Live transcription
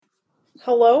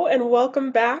Hello and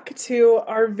welcome back to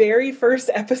our very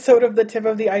first episode of the Tip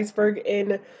of the Iceberg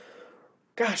in,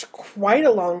 gosh, quite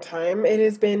a long time. It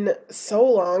has been so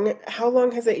long. How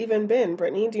long has it even been,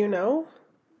 Brittany? Do you know?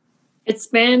 It's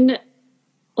been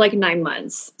like 9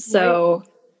 months. Right. So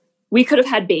we could have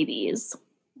had babies.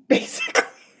 Basically.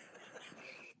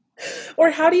 Or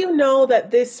how do you know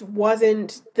that this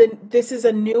is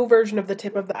a new version of the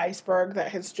Tip of the Iceberg that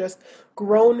has just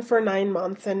grown for 9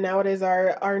 months and now it is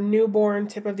our newborn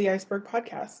Tip of the Iceberg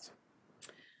podcast?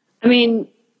 I mean,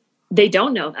 they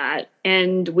don't know that.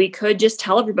 And we could just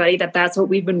tell everybody that that's what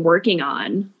we've been working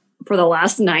on for the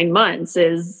last 9 months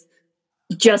is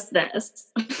just this.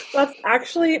 That's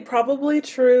actually probably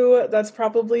true. That's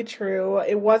probably true.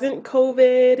 It wasn't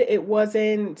COVID. It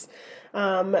wasn't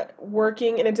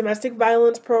working in a domestic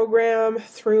violence program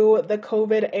through the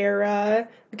COVID era,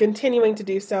 continuing to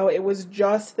do so. It was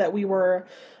just that we were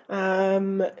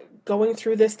going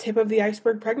through this tip of the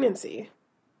iceberg pregnancy.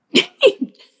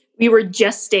 We were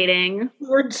gestating. We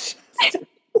were just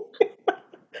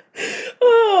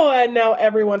Oh, and now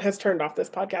everyone has turned off this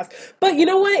podcast. But you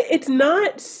know what? It's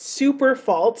not super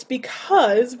fault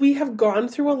because we have gone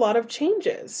through a lot of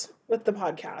changes with the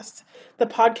podcast. The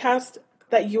podcast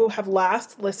that you have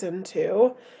last listened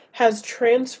to has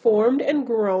transformed and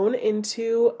grown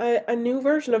into a new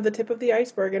version of the tip of the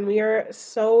iceberg, and we are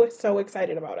so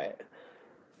excited about it.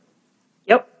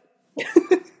 Yep.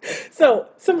 So,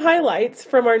 some highlights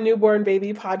from our newborn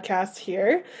baby podcast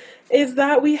here is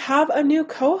that we have a new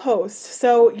co-host.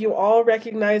 So, you all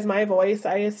recognize my voice,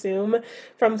 I assume,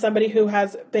 from somebody who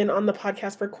has been on the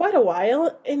podcast for quite a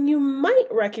while, and you might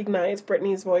recognize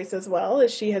Brittany's voice as well,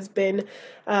 as she has been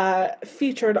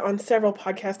featured on several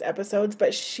podcast episodes,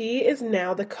 but she is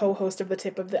now the co-host of the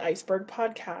Tip of the Iceberg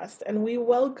podcast, and we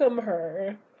welcome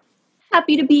her.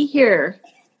 Happy to be here.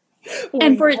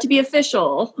 And for it to be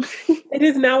official. It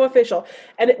is now official.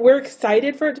 And we're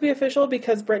excited for it to be official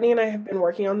because Brittany and I have been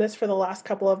working on this for the last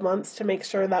couple of months to make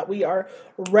sure that we are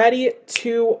ready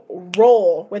to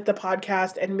roll with the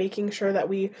podcast and making sure that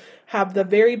we have the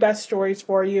very best stories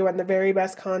for you and the very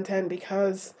best content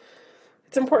because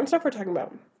it's important stuff we're talking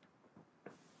about.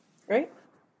 Right?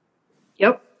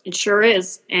 Yep, it sure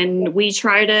is. And we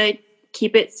try to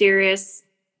keep it serious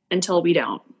until we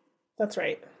don't. That's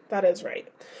right. That is right.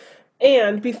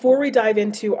 And before we dive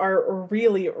into our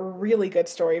really good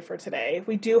story for today,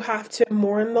 we do have to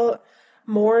mourn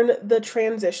the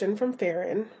transition from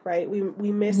Farron, right?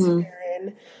 We miss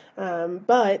Farron,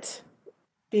 but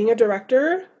being a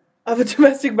director of a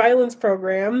domestic violence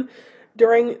program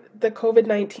during the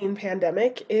COVID-19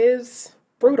 pandemic is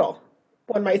brutal,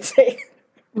 one might say.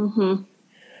 Mm-hmm.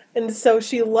 And so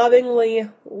she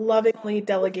lovingly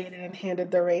delegated and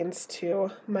handed the reins to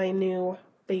my new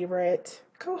favorite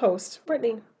co-host,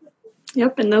 Brittany.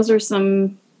 Yep, and those are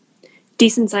some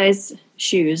decent sized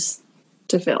shoes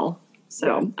to fill.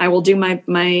 So I will do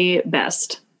my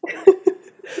best.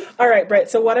 All right, Britt.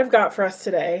 So what I've got for us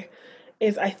today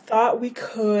is I thought we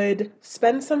could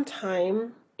spend some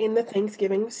time in the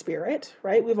Thanksgiving spirit,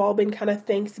 right? We've all been kind of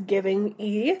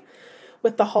Thanksgiving-y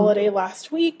with the holiday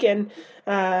last week and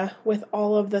with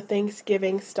all of the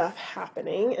Thanksgiving stuff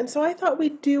happening. And so I thought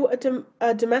we'd do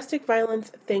a domestic violence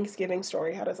Thanksgiving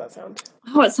story. How does that sound?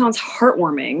 Oh, it sounds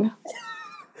heartwarming.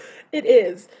 It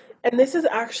is. And this is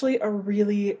actually a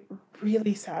really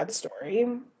sad story.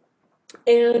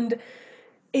 And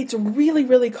it's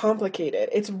really complicated.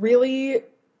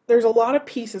 There's a lot of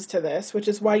pieces to this, which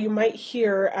is why you might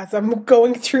hear as I'm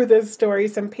going through this story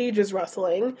some pages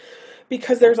rustling,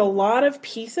 because there's a lot of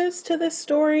pieces to this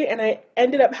story, and I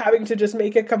ended up having to just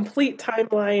make a complete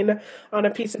timeline on a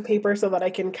piece of paper so that I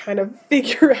can kind of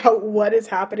figure out what is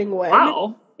happening when.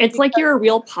 Wow. It's like you're a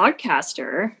real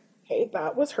podcaster. Okay,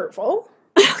 that was hurtful.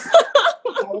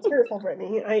 That was hurtful,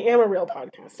 Brittany. I am a real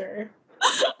podcaster.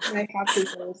 And I have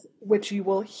papers, which you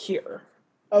will hear.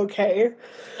 Okay?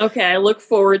 Okay, I look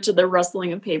forward to the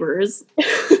rustling of papers.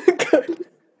 Good.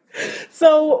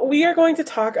 So we are going to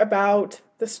talk about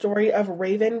the story of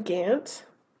Raven Gant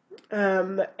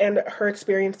and her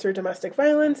experience through domestic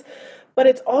violence. But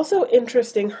it's also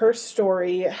interesting, her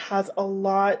story has a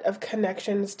lot of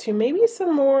connections to maybe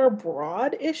some more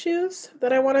broad issues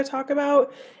that I want to talk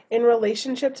about in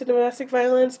relationship to domestic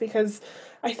violence, because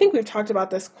I think we've talked about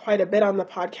this quite a bit on the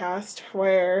podcast,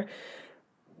 where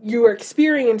you are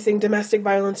experiencing domestic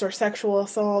violence or sexual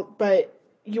assault, but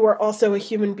you are also a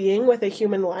human being with a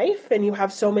human life and you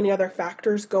have so many other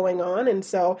factors going on. And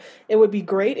so it would be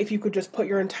great if you could just put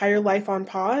your entire life on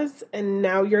pause and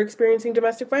now you're experiencing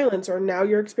domestic violence or now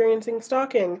you're experiencing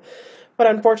stalking. But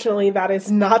unfortunately, that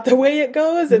is not the way it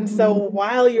goes. And so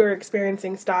while you're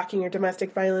experiencing stalking or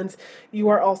domestic violence, you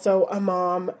are also a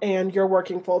mom and you're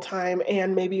working full time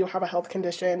and maybe you have a health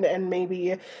condition and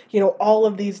maybe, all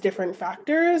of these different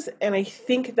factors. And I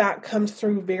think that comes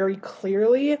through very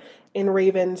clearly in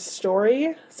Raven's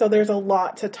story. So there's a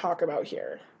lot to talk about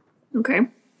here. Okay.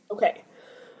 Okay.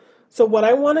 So what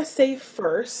I want to say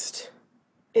first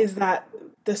is that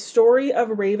the story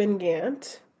of Raven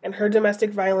Gant and her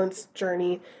domestic violence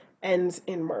journey ends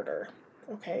in murder.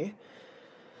 Okay.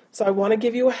 So I want to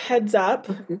give you a heads up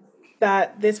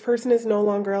that this person is no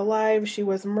longer alive. She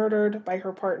was murdered by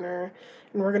her partner.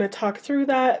 And we're going to talk through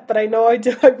that. But I know I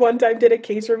one time did a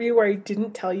case review where I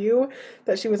didn't tell you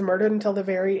that she was murdered until the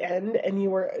very end and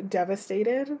you were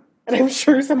devastated. And I'm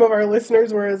sure some of our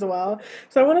listeners were as well.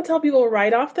 So I want to tell people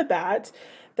right off the bat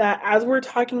that as we're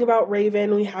talking about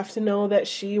Raven, we have to know that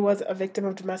she was a victim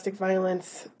of domestic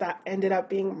violence that ended up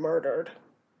being murdered.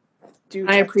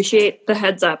 I appreciate the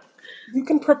heads up. You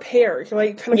can prepare.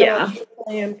 You're kind of going to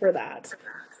plan for that.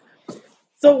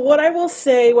 So what I will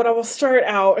start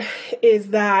out is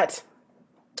that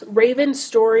Raven's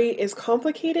story is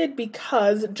complicated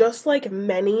because just like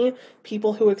many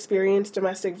people who experience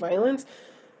domestic violence,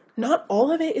 not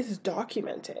all of it is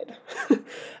documented.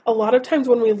 A lot of times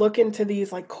when we look into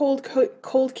these like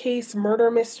cold case murder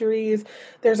mysteries,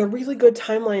 there's a really good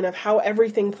timeline of how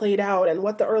everything played out and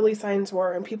what the early signs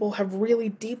were, and people have really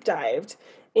deep dived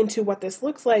into what this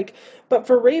looks like. But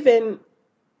for Raven,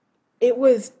 it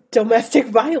was domestic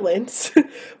violence,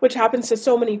 which happens to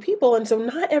so many people, and so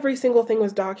not every single thing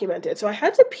was documented. So I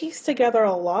had to piece together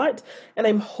a lot, and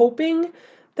I'm hoping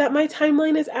that my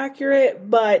timeline is accurate,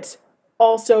 but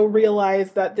also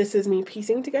realize that this is me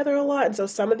piecing together a lot, and so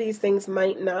some of these things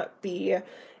might not be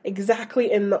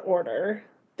exactly in the order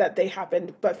that they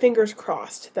happened, but fingers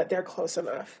crossed that they're close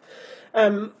enough.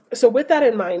 So with that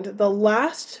in mind, the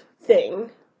last thing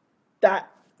that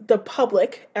the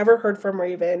public ever heard from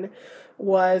Raven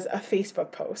was a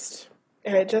Facebook post.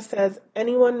 And it just says,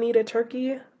 "Anyone need a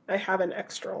turkey? I have an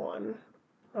extra one."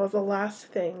 That was the last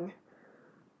thing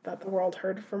that the world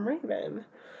heard from Raven.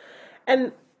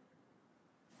 And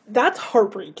that's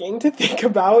heartbreaking to think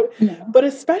about. Yeah. But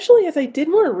especially as I did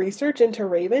more research into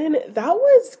Raven, that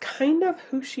was kind of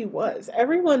who she was.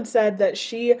 Everyone said that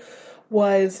she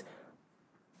was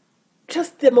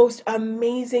just the most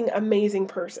amazing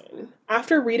person.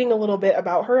 After reading a little bit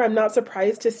about her, I'm not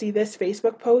surprised to see this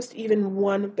Facebook post even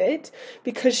one bit,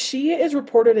 because she is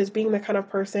reported as being the kind of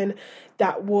person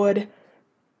that would,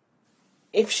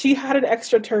 if she had an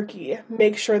extra turkey,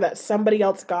 make sure that somebody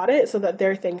else got it so that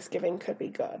their Thanksgiving could be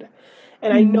good.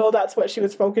 And I know that's what she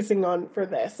was focusing on for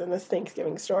this and this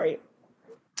Thanksgiving story.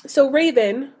 So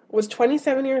Raven was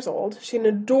 27 years old. She had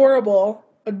an adorable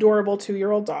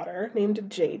 2-year-old daughter named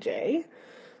JJ.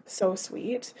 So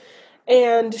sweet.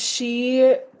 And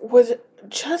she was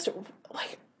just,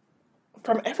 like,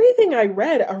 from everything I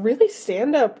read, a really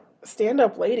stand-up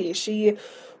lady. She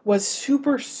was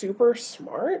super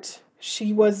smart.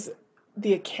 She was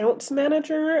the accounts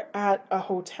manager at a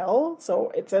hotel.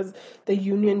 So it says the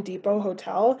Union Depot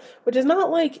Hotel, which is not,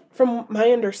 like, from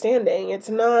my understanding, it's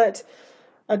not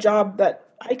a job that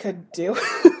I could do.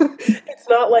 It's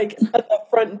not like a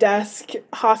front desk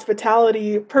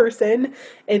hospitality person.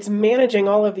 It's managing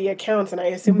all of the accounts, and I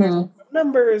assume there's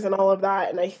numbers and all of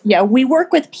that. Yeah, we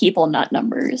work with people, not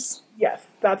numbers. Yes,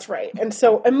 that's right. And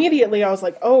so immediately I was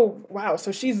like, oh, wow,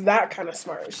 so she's that kind of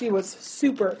smart. She was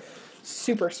super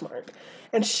smart.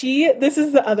 And this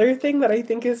is the other thing that I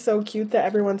think is so cute that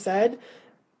everyone said,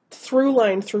 through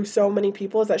line through so many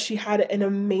people, is that she had an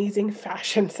amazing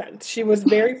fashion sense. She was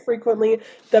very frequently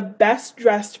the best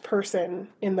dressed person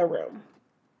in the room,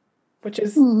 which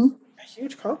is a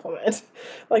huge compliment.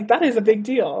 Like, that is a big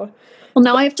deal. Well,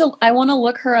 now I want to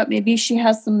look her up. Maybe she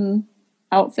has some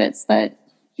outfits that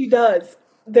she does.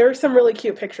 There are some really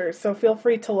cute pictures, so feel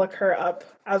free to look her up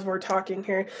as we're talking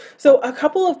here. So a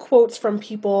couple of quotes from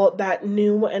people that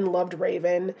knew and loved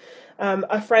Raven.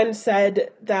 A friend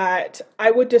said that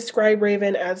I would describe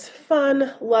Raven as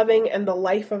fun, loving, and the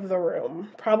life of the room.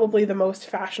 Probably the most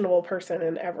fashionable person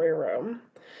in every room.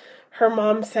 Her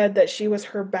mom said that she was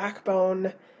her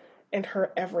backbone and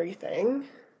her everything.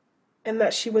 And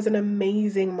that she was an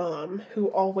amazing mom who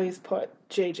always put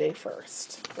JJ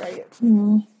first, right?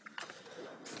 Mm-hmm.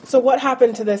 So what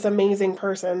happened to this amazing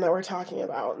person that we're talking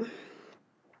about?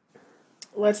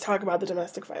 Let's talk about the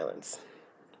domestic violence.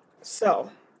 So,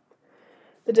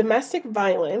 the domestic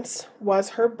violence was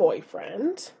her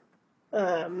boyfriend.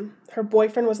 Her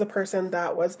boyfriend was the person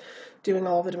that was doing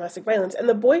all of the domestic violence. And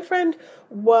the boyfriend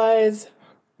was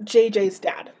JJ's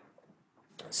dad.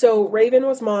 So Raven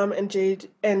was mom, and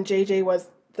JJ was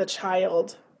the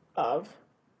child of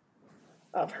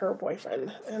her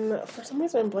boyfriend. And for some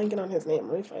reason, I'm blanking on his name.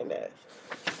 Let me find it.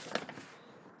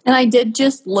 And I did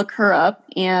just look her up,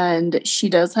 and she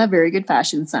does have very good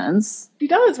fashion sense. She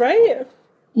does, right?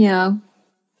 Yeah.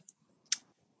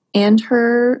 And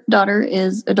her daughter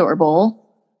is adorable.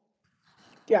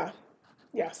 Yeah.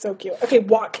 Yeah, so cute. Okay,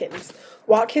 Watkins.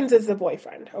 Watkins is the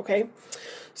boyfriend, okay?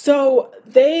 So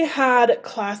they had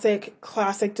classic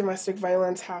domestic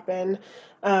violence happen.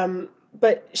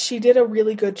 But she did a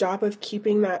really good job of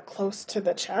keeping that close to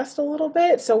the chest a little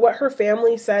bit. So what her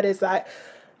family said is that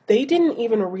they didn't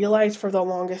even realize for the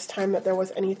longest time that there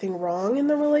was anything wrong in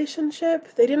the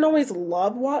relationship. They didn't always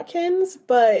love Watkins,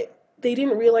 but they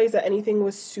didn't realize that anything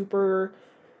was super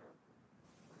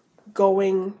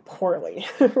going poorly,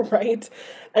 right?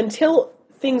 Until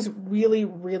things really,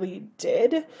 really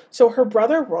did. So her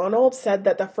brother Ronald said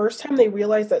that the first time they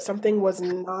realized that something was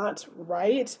not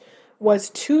right was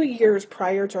 2 years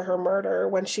prior to her murder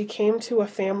when she came to a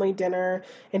family dinner,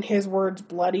 in his words,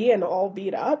 bloody and all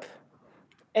beat up.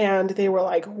 And they were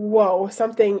like, whoa,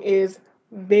 something is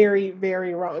very,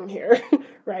 very wrong here,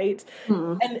 right?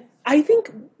 And I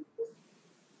think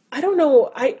I don't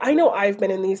know. I know I've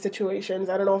been in these situations.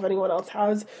 I don't know if anyone else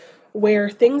has, where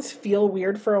things feel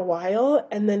weird for a while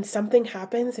and then something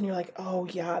happens and you're like, oh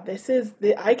yeah,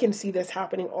 I can see this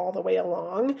happening all the way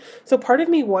along. So part of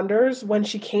me wonders when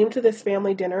she came to this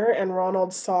family dinner and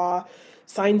Ronald saw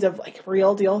signs of like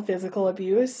real deal physical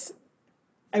abuse.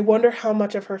 I wonder how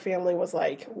much of her family was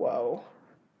like, whoa,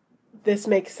 this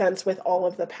makes sense with all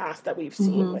of the past that we've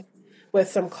seen with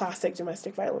some classic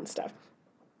domestic violence stuff.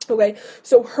 Okay,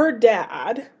 so her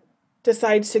dad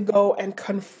decides to go and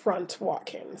confront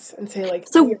Watkins and say, like,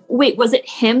 So, wait, was it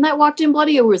him that walked in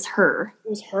bloody or was her? it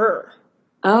was her.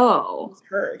 Oh. It was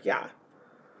her, yeah.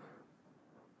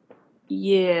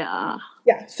 Yeah.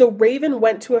 Yeah, so Raven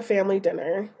went to a family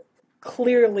dinner,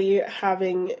 clearly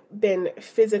having been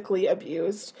physically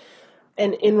abused,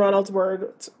 and in Ronald's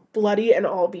words, bloody and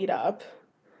all beat up.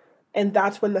 And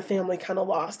that's when the family kind of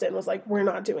lost it and was like, we're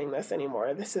not doing this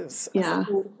anymore. This is a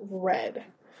code red.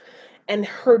 And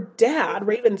her dad,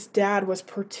 Raven's dad, was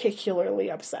particularly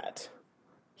upset.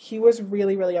 He was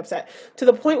really, really upset to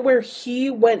the point where he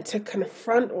went to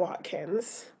confront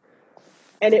Watkins,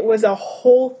 and it was a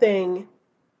whole thing.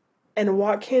 And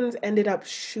Watkins ended up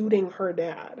shooting her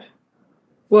dad.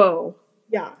 Whoa.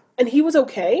 Yeah. And he was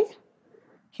okay.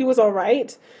 He was all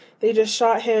right. They just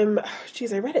shot him.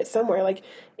 Geez, I read it somewhere, like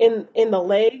in the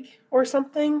leg or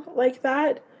something like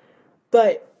that.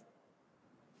 But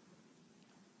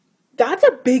that's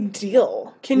a big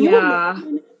deal. Can you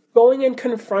imagine going and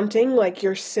confronting like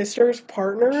your sister's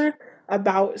partner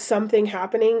about something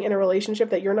happening in a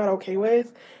relationship that you're not okay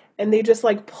with, and they just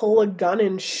like pull a gun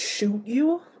and shoot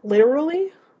you,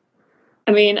 literally?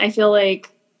 I mean, I feel like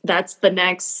that's the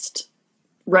next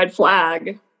red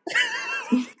flag.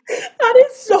 That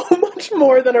is so much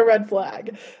more than a red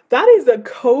flag. That is a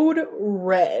code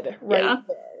red right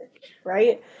there,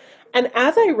 right? And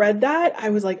as I read that,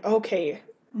 I was like, okay,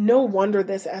 no wonder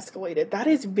this escalated. That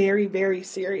is very, very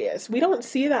serious. We don't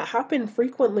see that happen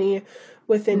frequently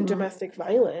within domestic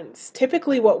violence.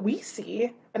 Typically, what we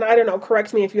see, and I don't know,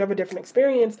 correct me if you have a different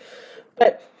experience,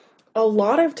 but a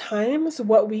lot of times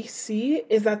what we see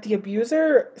is that the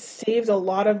abuser saves a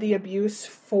lot of the abuse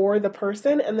for the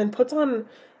person and then puts on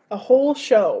a whole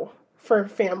show for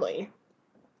family,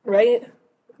 right?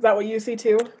 Is that what you see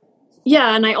too?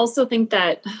 Yeah, and I also think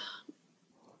that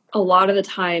a lot of the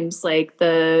times, like,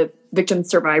 the victim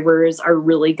survivors are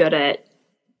really good at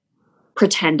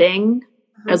pretending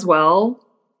as well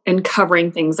and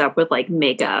covering things up with like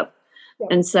makeup. Yeah.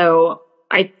 And so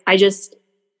I just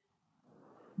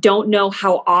don't know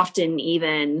how often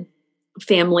even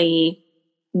family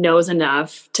knows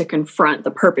enough to confront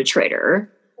the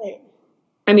perpetrator. Right.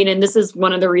 I mean, and this is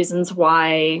one of the reasons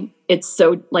why it's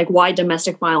so, like, why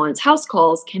domestic violence house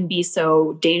calls can be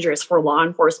so dangerous for law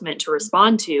enforcement to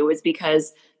respond to, is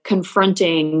because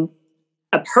confronting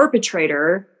a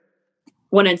perpetrator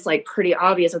when it's like pretty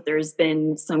obvious that there's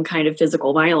been some kind of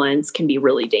physical violence can be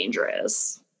really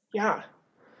dangerous. Yeah.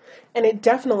 And it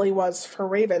definitely was for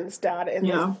Raven's dad in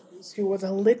this case, who was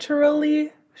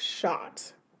literally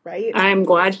shot, right? I'm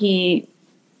glad he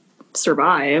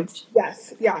survived.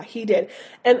 Yes, yeah, he did.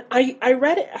 And I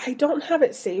read it, I don't have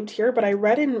it saved here, but I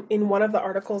read in one of the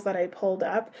articles that I pulled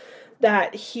up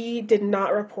that he did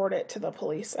not report it to the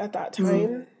police at that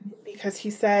time because he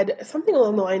said something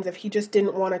along the lines of he just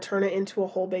didn't want to turn it into a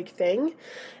whole big thing.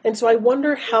 And so I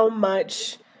wonder how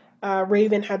much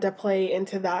Raven had to play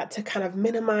into that to kind of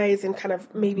minimize and kind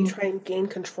of maybe Mhm. try and gain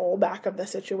control back of the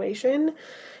situation.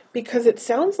 Because it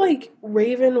sounds like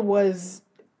Raven was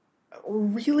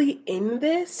really in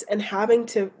this and having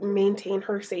to maintain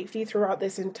her safety throughout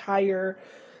this entire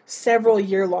several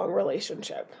year long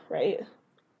relationship, right?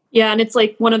 Yeah, and it's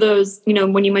like one of those,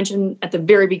 when you mentioned at the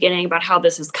very beginning about how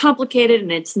this is complicated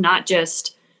and it's not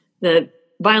just the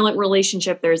violent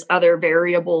relationship, there's other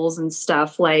variables and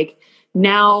stuff. Like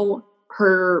now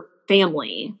her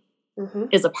family Hmm.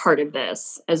 is a part of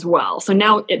this as well. So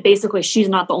now it basically she's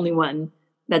not the only one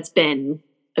that's been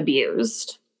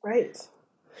abused. Right.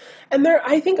 And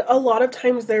I think a lot of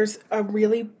times there's a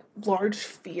really large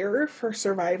fear for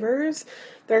survivors.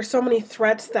 There are so many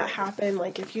threats that happen.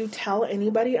 Like, if you tell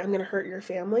anybody, I'm going to hurt your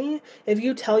family. If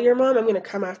you tell your mom, I'm going to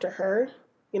come after her.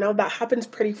 That happens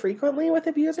pretty frequently with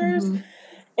abusers. Mhm.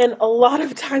 And a lot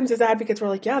of times as advocates, we're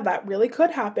like, yeah, that really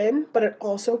could happen. But it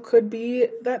also could be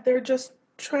that they're just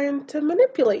trying to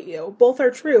manipulate you. Both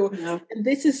are true. Yeah. And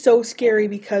this is so scary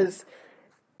because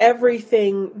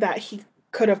everything that he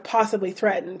could have possibly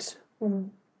threatened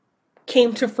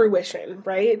came to fruition,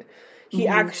 right? He Mhm.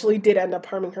 actually did end up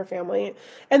harming her family.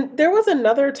 And there was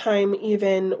another time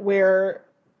even where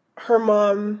her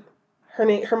mom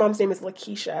her mom's name is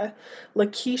Lakeisha.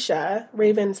 Lakeisha,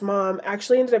 Raven's mom,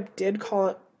 actually ended up did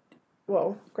call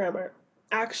whoa, grammar.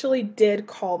 Actually did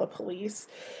call the police.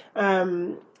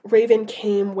 Raven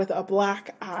came with a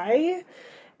black eye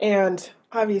and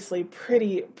obviously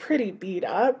pretty beat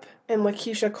up. And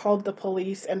Lakeisha called the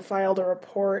police and filed a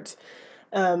report.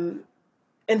 Um,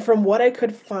 and from what I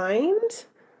could find,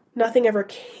 nothing ever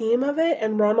came of it.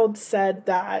 And Ronald said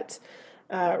that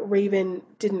Raven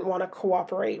didn't want to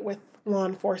cooperate with law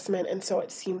enforcement, and so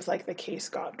it seems like the case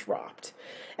got dropped.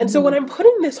 And so when Mhm. I'm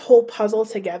putting this whole puzzle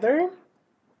together,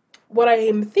 what I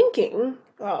am thinking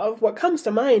of, what comes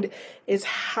to mind, is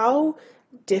how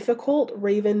difficult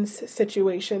Raven's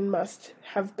situation must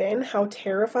have been, how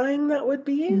terrifying that would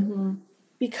be. Mhm.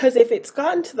 Because if it's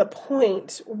gotten to the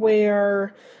point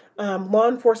where law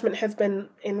enforcement has been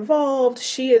involved,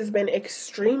 she has been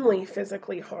extremely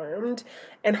physically harmed,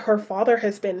 and her father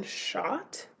has been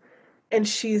shot, and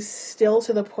she's still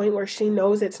to the point where she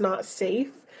knows it's not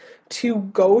safe to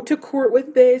go to court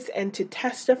with this and to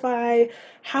testify.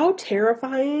 How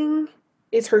terrifying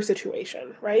is her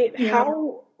situation, right? Yeah.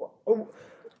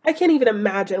 I can't even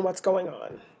imagine what's going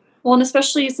on. Well, and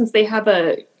especially since they have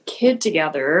a kid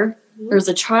together, Mhm. there's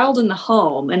a child in the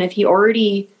home, and if he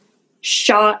already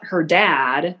shot her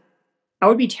dad, I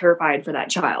would be terrified for that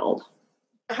child.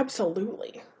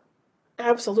 Absolutely.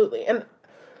 Absolutely. And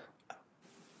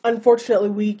unfortunately,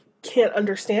 we can't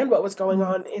understand what was going Mm.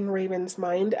 on in Raven's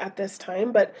mind at this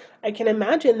time, but I can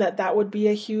imagine that that would be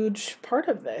a huge part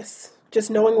of this.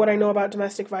 Just knowing what I know about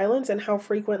domestic violence and how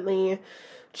frequently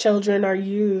children are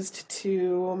used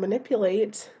to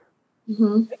manipulate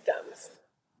Mhm. victims.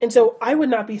 And so I would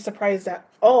not be surprised at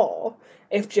all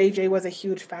if JJ was a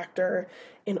huge factor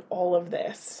in all of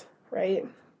this, right?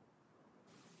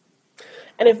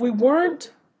 And if we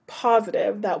weren't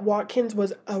positive that Watkins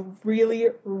was a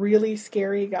really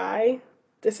scary guy,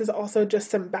 this is also just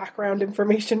some background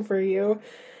information for you.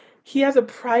 He has a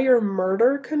prior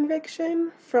murder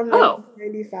conviction from Oh,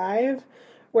 1995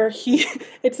 where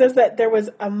it says that there was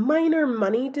a minor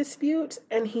money dispute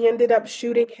and he ended up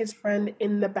shooting his friend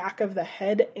in the back of the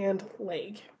head and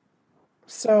leg.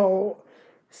 So,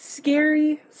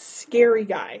 scary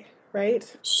guy, right?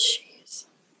 jeez.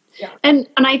 Yeah. And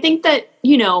I think that,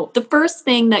 the first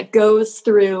thing that goes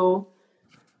through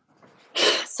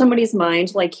somebody's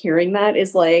mind, like hearing that,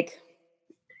 is like,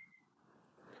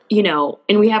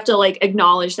 and we have to like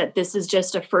acknowledge that this is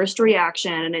just a first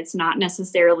reaction and it's not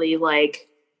necessarily like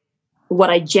what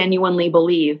I genuinely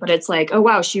believe, but it's like, oh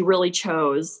wow, she really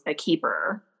chose a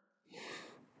keeper,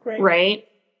 Right. right?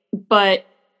 But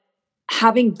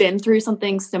having been through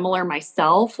something similar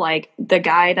myself, like the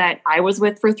guy that I was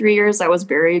with for 3 years that was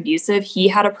very abusive, he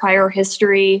had a prior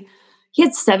history. He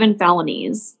had 7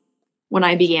 felonies when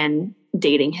I began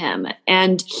dating him.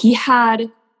 And he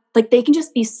had, like, they can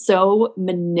just be so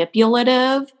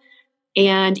manipulative.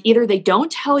 And either they don't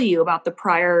tell you about the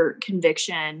prior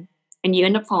conviction and you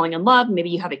end up falling in love, maybe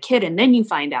you have a kid and then you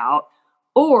find out,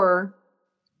 or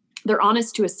they're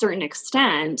honest to a certain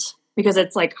extent because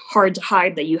it's like hard to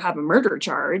hide that you have a murder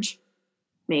charge,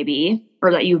 maybe,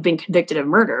 or that you've been convicted of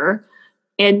murder.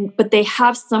 But they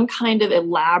have some kind of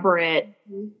elaborate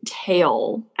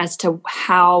tale as to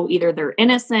how either they're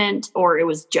innocent or it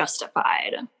was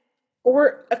justified.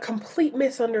 Or a complete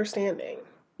misunderstanding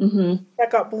Mm-hmm.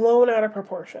 that got blown out of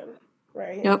proportion,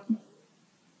 right? Yep.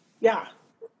 Yeah.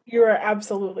 You are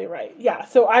absolutely right. Yeah.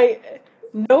 So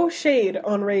no shade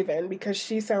on Raven because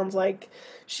she sounds like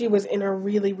she was in a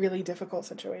really, really difficult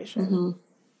situation. Mm-hmm.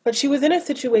 But she was in a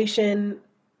situation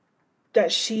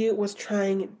that she was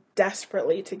trying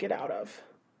desperately to get out of.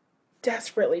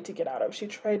 Desperately to get out of. She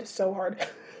tried so hard.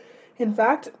 In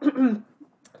fact,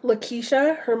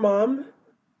 Lakeisha, her mom,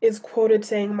 is quoted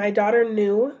saying, "My daughter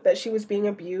knew that she was being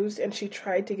abused and she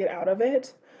tried to get out of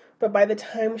it, but by the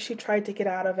time she tried to get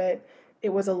out of it, it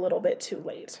was a little bit too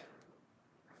late."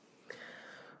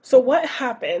 So, what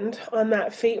happened on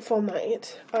that fateful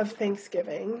night of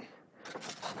Thanksgiving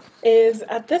is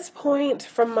at this point,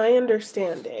 from my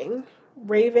understanding,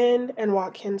 Raven and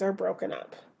Watkins are broken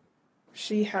up.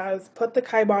 She has put the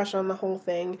kibosh on the whole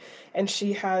thing and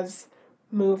she has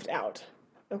moved out.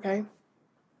 Okay?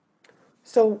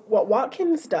 So, what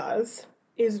Watkins does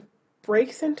is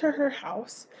breaks into her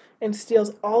house and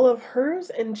steals all of hers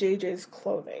and JJ's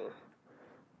clothing,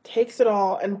 takes it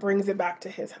all and brings it back to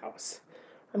his house,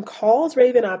 and calls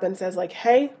Raven up and says, like,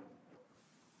 "Hey,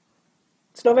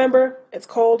 it's November, it's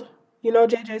cold. You know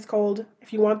JJ's cold.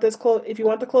 If you want if you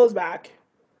want the clothes back,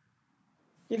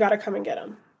 you got to come and get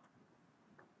them."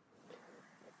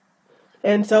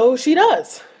 And so she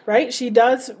does, right? She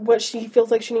does what she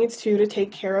feels like she needs to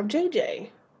take care of JJ.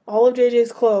 All of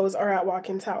JJ's clothes are at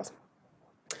Watkins' house.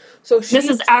 So this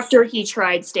is after he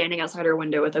tried standing outside her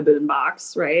window with a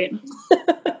boombox, right?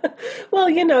 Well,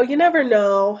 you know, you never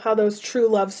know how those true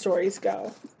love stories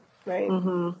go, right?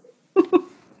 Mm-hmm.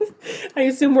 I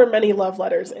assume we're many love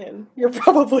letters in. You're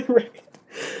probably right.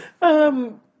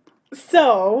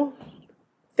 So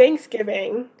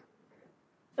Thanksgiving,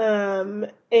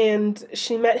 and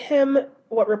she met him,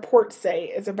 what reports say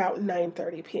is about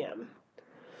 9:30 p.m.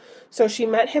 So she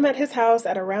met him at his house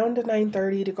at around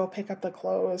 9:30 to go pick up the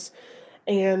clothes,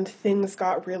 and things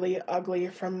got really ugly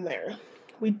from there.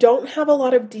 We don't have a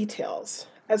lot of details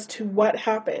as to what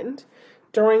happened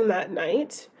during that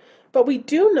night, but we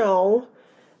do know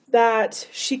that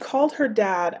she called her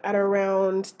dad at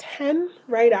around 10,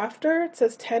 right after, it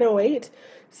says 10:08,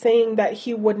 saying that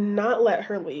he would not let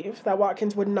her leave, that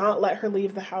Watkins would not let her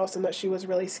leave the house, and that she was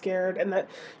really scared, and that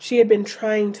she had been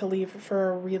trying to leave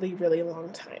for a really, really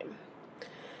long time.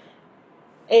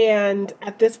 And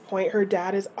at this point, her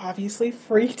dad is obviously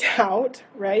freaked out,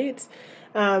 right?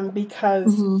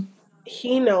 Because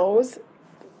he knows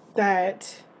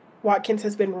that Watkins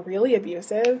has been really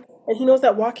abusive, and he knows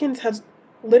that Watkins has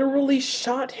literally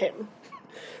shot him.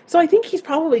 So I think he's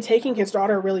probably taking his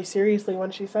daughter really seriously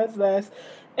when she says this,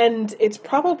 and it's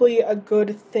probably a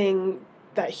good thing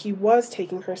that he was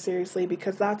taking her seriously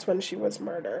because that's when she was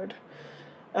murdered.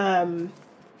 So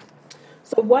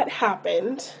what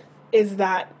happened is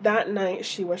that night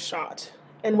she was shot.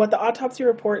 And what the autopsy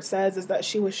report says is that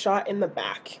she was shot in the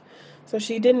back. So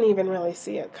she didn't even really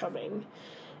see it coming.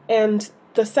 And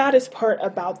the saddest part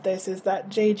about this is that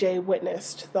JJ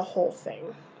witnessed the whole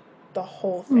thing. The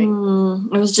whole thing.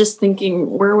 I was just thinking,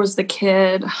 where was the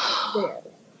kid? There.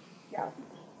 Yeah.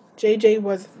 JJ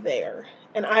was there.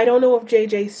 And I don't know if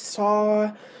JJ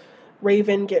saw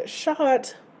Raven get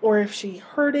shot or if she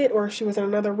heard it or if she was in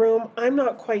another room. I'm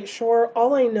not quite sure.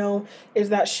 All I know is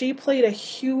that she played a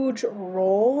huge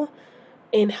role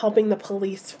in helping the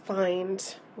police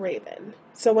find Raven.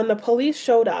 So when the police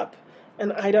showed up,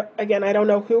 and I don't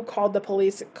know who called the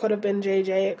police. It could have been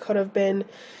JJ. It could have been.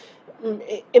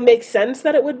 It makes sense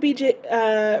that it would be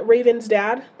Raven's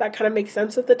dad. That kind of makes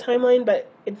sense with the timeline, but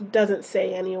it doesn't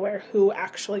say anywhere who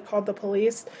actually called the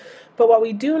police. But what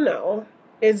we do know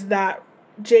is that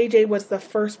JJ was the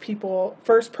first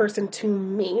person to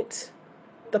meet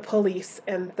the police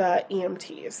and the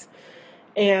EMTs.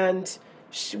 And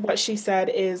what she said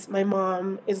is, "My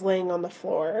mom is laying on the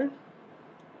floor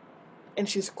and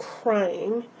she's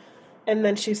crying." And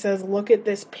then she says, "Look at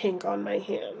this pink on my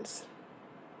hands."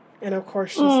 And of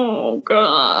course, she's... Oh,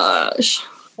 gosh.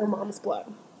 Her mom's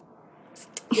blood.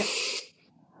 Yeah.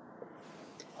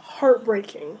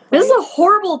 Heartbreaking. Right? This is a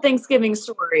horrible Thanksgiving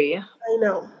story. I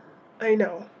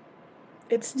know.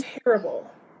 It's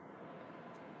terrible.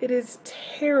 It is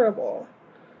terrible.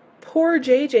 Poor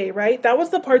JJ, right? That was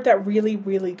the part that really,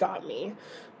 really got me,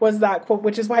 was that quote,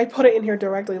 which is why I put it in here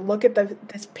directly. "Look at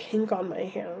this pink on my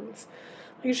hands."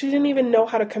 Like, she didn't even know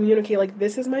how to communicate, like,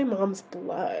 this is my mom's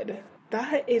blood.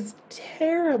 That is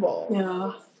terrible.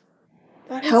 Yeah.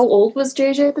 How old was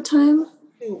JJ at the time?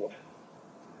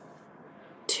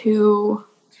 2.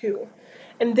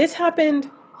 And this happened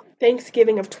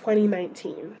Thanksgiving of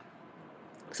 2019.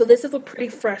 So this is a pretty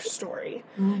fresh story.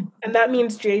 And that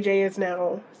means JJ is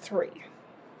now 3.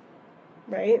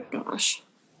 Right? Gosh.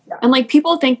 Yeah. And, like,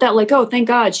 people think that, like, oh, thank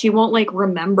God she won't, like,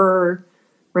 remember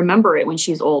remember it when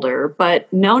she's older.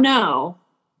 But no,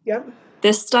 Yep.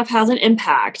 this stuff has an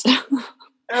impact.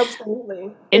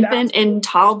 Absolutely. Infant and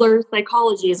toddler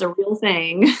psychology is a real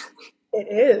thing. It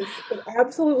is. It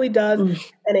absolutely does.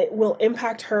 And it will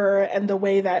impact her and the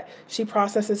way that she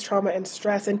processes trauma and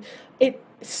stress. And it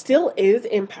still is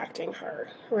impacting her,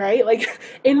 right? Like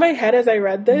in my head, as I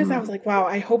read this, I was like, wow,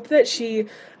 I hope that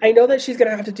I know that she's going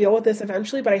to have to deal with this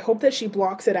eventually, but I hope that she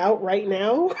blocks it out right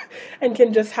now and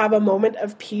can just have a moment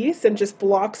of peace and just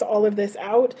blocks all of this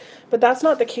out. But that's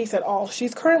not the case at all.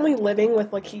 She's currently living with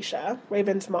Lakeisha,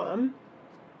 Raven's mom.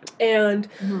 And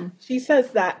she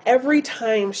says that every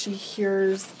time she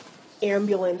hears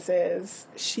ambulances,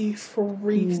 she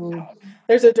freaks out.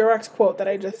 There's a direct quote that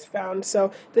I just found.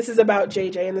 So this is about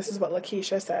JJ, and this is what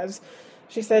Lakeisha says.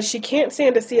 She says she can't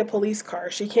stand to see a police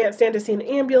car. She can't stand to see an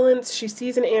ambulance. She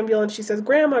sees an ambulance. She says,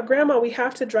 Grandma, we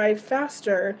have to drive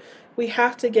faster. We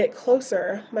have to get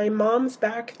closer. My mom's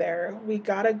back there. We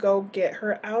gotta go get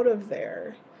her out of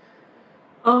there.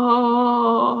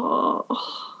 Oh.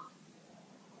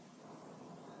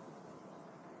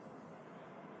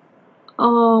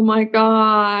 Oh my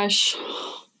gosh.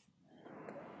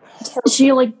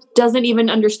 She like doesn't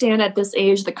even understand at this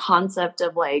age the concept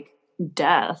of like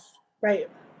death. Right.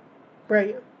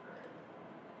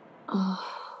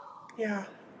 Yeah.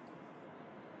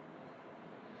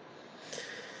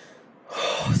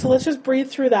 So let's just breathe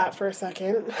through that for a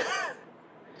second.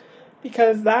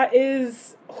 Because that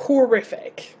is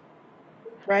horrific.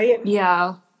 Right?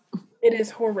 Yeah. It is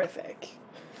horrific.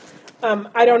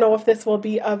 I don't know if this will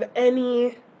be of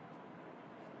any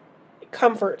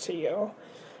comfort to you,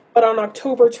 but on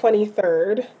October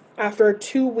 23rd, after a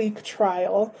 2-week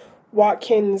trial,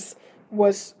 Watkins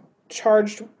was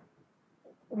charged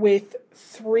with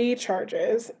 3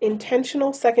 charges: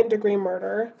 intentional second-degree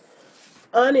murder,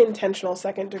 unintentional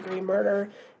second-degree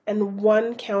murder, and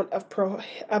 1 count of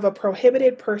a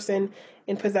prohibited person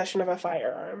in possession of a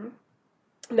firearm.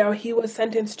 Now, he was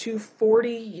sentenced to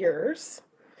 40 years,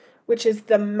 which is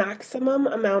the maximum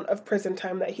amount of prison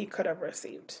time that he could have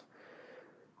received.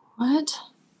 What?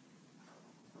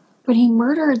 But he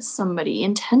murdered somebody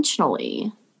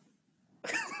intentionally.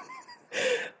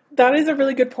 That is a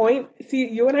really good point. See,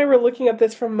 you and I were looking at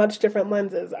this from much different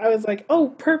lenses. I was like,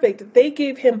 oh, perfect. They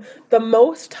gave him the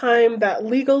most time that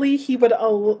legally he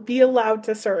would be allowed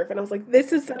to serve. And I was like,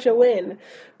 this is such a win.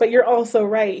 But you're also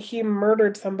right. He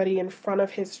murdered somebody in front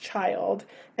of his child.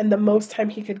 And the most time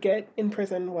he could get in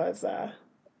prison was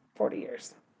 40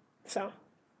 years. So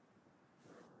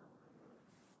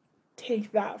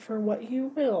take that for what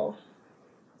you will.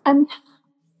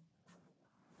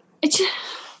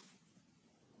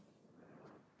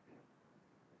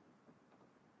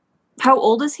 How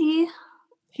old is he?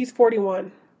 He's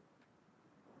 41.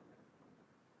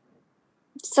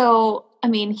 So, I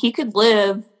mean, he could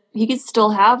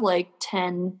still have like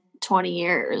 10, 20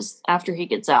 years after he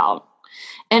gets out.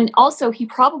 And also, he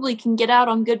probably can get out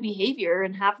on good behavior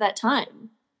and have that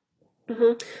time.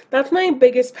 That's my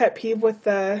biggest pet peeve with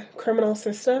the criminal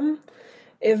system,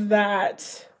 is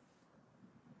that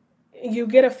you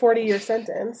get a 40-year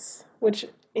sentence, which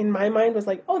in my mind was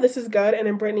like, oh, this is good. And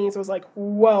in Brittany's was like,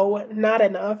 whoa, not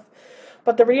enough.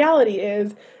 But the reality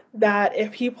is that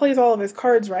if he plays all of his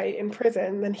cards right in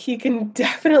prison, then he can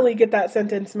definitely get that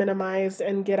sentence minimized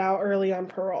and get out early on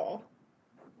parole.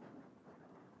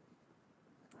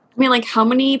 I mean, like, how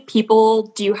many people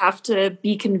do you have to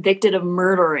be convicted of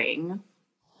murdering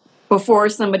before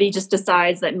somebody just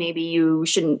decides that maybe you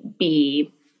shouldn't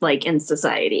be, like, in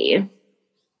society?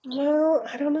 Well,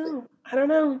 I don't know.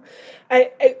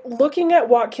 Looking at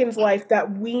Watkins' life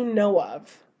that we know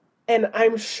of, and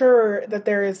I'm sure that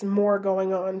there is more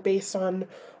going on based on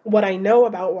what I know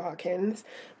about Watkins,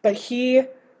 but he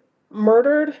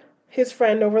murdered his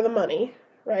friend over the money,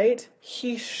 right?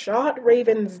 He shot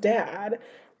Raven's dad,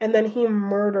 and then he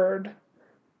murdered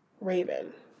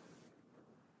Raven.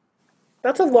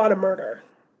 That's a lot of murder.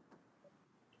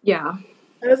 Yeah.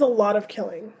 That is a lot of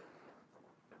killing.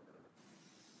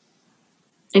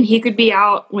 And he could be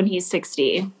out when he's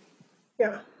 60.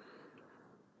 Yeah.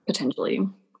 Potentially.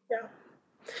 Yeah.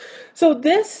 So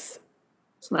that's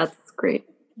great.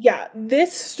 Yeah,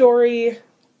 this story,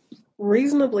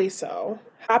 reasonably so,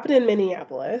 happened in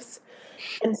Minneapolis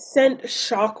and sent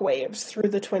shockwaves through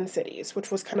the Twin Cities,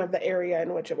 which was kind of the area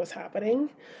in which it was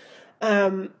happening.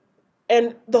 And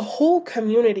the whole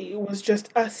community was just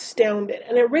astounded,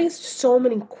 and it raised so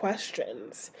many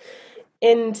questions.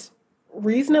 And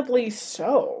reasonably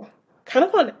so, kind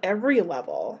of on every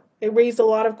level. It raised a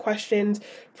lot of questions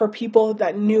for people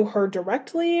that knew her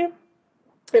directly,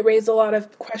 It raised a lot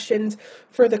of questions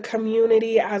for the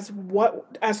community as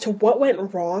to what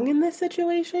went wrong in this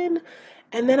situation,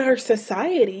 and then our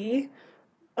society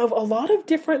of a lot of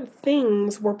different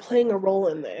things were playing a role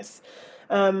in this.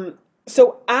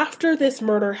 So after this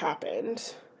murder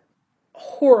happened,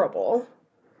 horrible,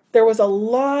 there was a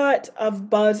lot of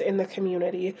buzz in the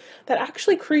community that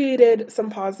actually created some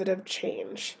positive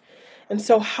change. And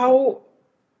so, how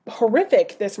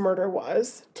horrific this murder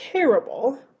was,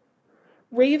 terrible,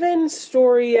 Raven's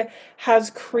story has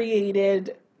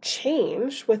created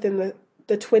change within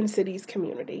the Twin Cities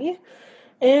community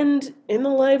and in the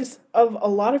lives of a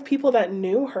lot of people that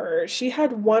knew her. She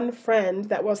had one friend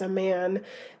that was a man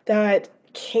that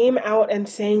came out and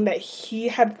saying that he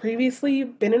had previously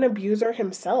been an abuser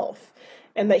himself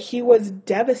and that he was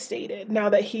devastated now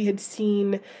that he had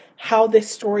seen how this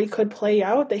story could play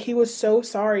out, that he was so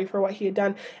sorry for what he had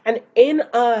done. And it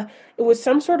was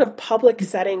some sort of public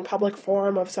setting, public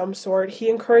forum of some sort, he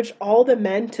encouraged all the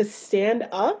men to stand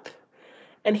up,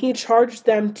 and he charged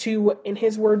them to, in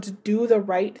his words, do the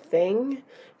right thing,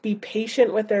 be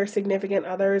patient with their significant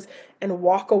others, and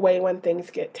walk away when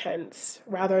things get tense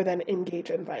rather than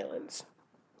engage in violence.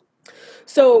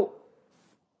 So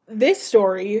this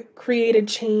story created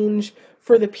change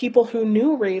for the people who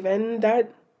knew Raven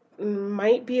that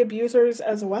might be abusers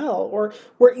as well, or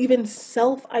were even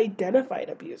self-identified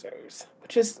abusers,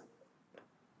 which is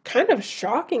kind of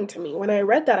shocking to me. When I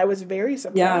read that, I was very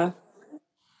surprised. Yeah.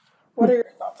 What are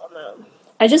your thoughts on that?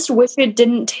 I just wish it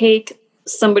didn't take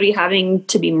somebody having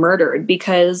to be murdered,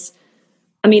 because,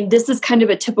 I mean, this is kind of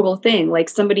a typical thing.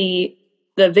 Like, the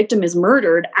victim is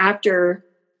murdered after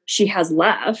she has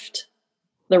left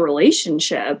the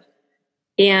relationship.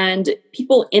 And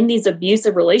people in these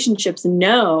abusive relationships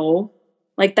know,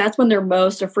 like, that's when they're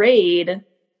most afraid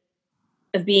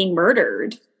of being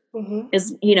murdered,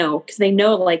 is, because they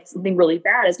know, like, something really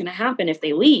bad is going to happen if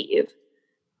they leave.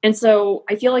 And so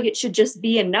I feel like it should just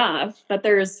be enough that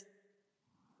there's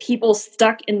people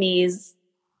stuck in these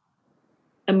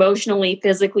emotionally,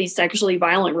 physically, sexually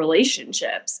violent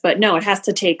relationships. But no, it has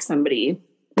to take somebody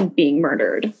being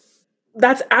murdered.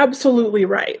 That's absolutely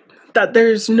right. That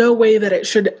there's no way that it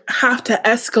should have to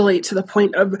escalate to the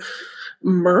point of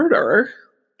murder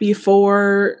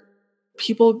before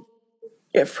people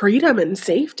get freedom and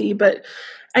safety. But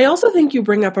I also think you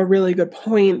bring up a really good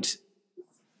point,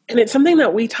 and it's something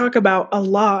that we talk about a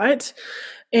lot,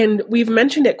 and we've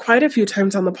mentioned it quite a few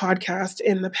times on the podcast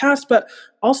in the past, but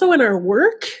also in our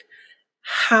work,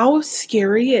 how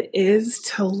scary it is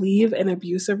to leave an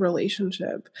abusive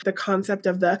relationship. The concept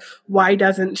of why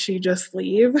doesn't she just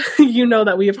leave? You know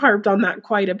that we have harped on that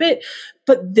quite a bit,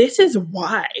 but this is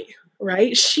why,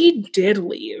 right? She did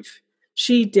leave.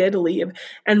 She did leave.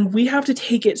 And we have to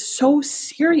take it so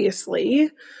seriously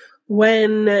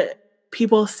when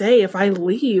people say, if I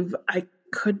leave, I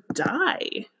could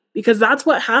die. Because that's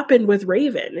what happened with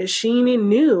Raven, is she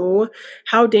knew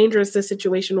how dangerous the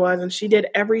situation was, and she did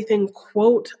everything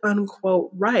quote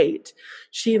unquote right.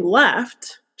 She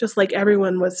left, just like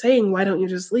everyone was saying, why don't you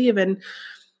just leave? And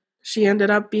she ended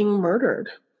up being murdered.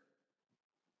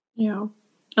 Yeah.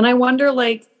 And I wonder,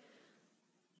 like,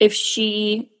 if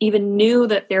she even knew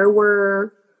that there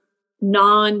were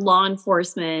non-law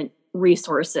enforcement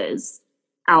resources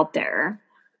out there,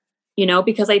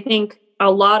 because I think a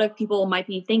lot of people might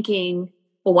be thinking,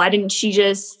 well, why didn't she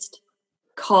just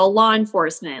call law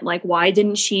enforcement? Like, why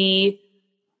didn't she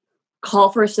call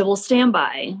for a civil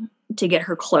standby to get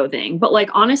her clothing? But,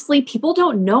 like, honestly, people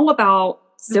don't know about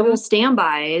civil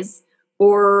standbys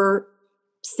or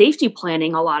safety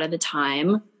planning a lot of the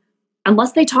time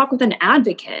unless they talk with an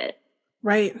advocate.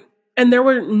 Right. And there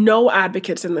were no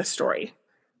advocates in this story.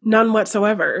 None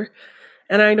whatsoever.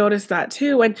 And I noticed that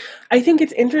too. And I think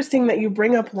it's interesting that you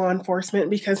bring up law enforcement,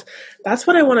 because that's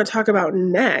what I want to talk about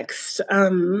next.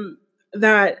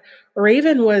 That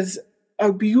Raven was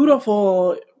a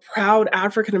beautiful, proud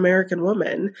African-American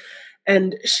woman,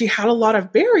 and she had a lot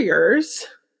of barriers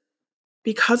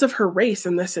because of her race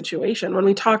in this situation. When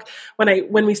we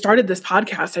started this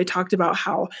podcast, I talked about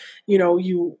how,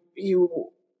 you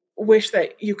wish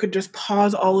that you could just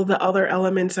pause all of the other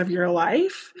elements of your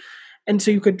life, and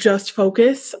so you could just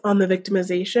focus on the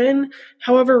victimization.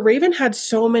 However, Raven had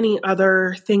so many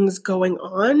other things going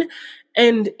on.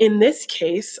 And in this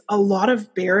case, a lot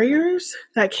of barriers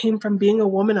that came from being a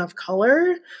woman of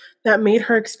color that made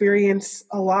her experience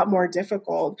a lot more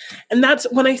difficult. And that's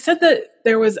when I said that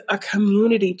there was a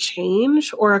community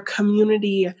change or a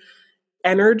community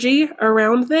energy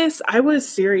around this, I was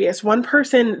serious. One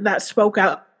person that spoke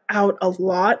out a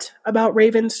lot about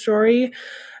Raven's story,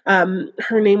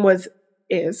 her name was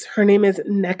is. Her name is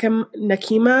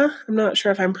Nekima. I'm not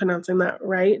sure if I'm pronouncing that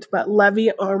right, but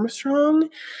Levy Armstrong.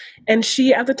 And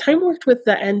she, at the time, worked with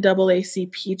the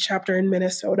NAACP chapter in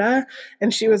Minnesota.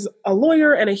 And she was a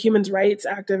lawyer and a human rights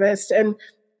activist. And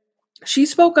she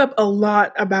spoke up a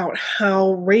lot about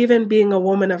how Raven, being a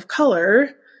woman of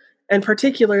color, and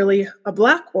particularly a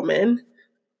Black woman,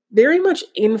 very much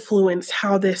influenced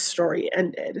how this story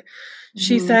ended.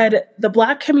 She said, the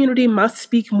Black community must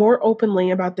speak more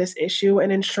openly about this issue and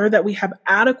ensure that we have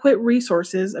adequate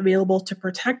resources available to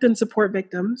protect and support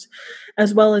victims,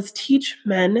 as well as teach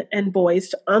men and boys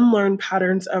to unlearn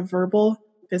patterns of verbal,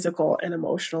 physical, and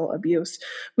emotional abuse.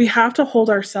 We have to hold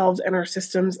ourselves and our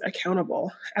systems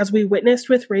accountable. As we witnessed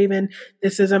with Raven,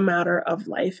 this is a matter of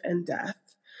life and death.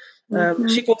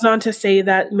 She goes on to say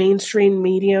that mainstream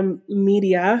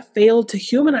media failed to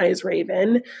humanize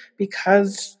Raven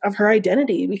because of her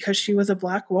identity, because she was a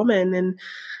Black woman. And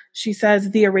she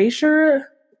says, the erasure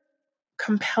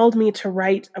compelled me to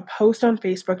write a post on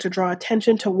Facebook to draw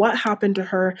attention to what happened to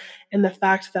her and the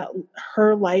fact that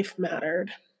her life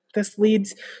mattered. This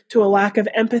leads to a lack of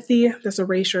empathy, this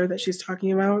erasure that she's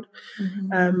talking about,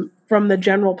 from the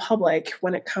general public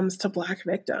when it comes to Black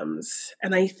victims.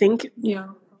 And I think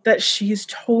that she's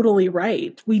totally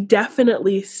right. We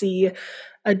definitely see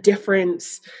a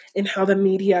difference in how the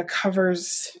media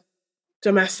covers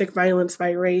domestic violence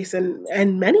by race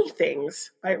and many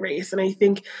things by race. And I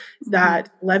think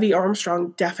that Levy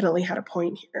Armstrong definitely had a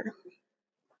point here.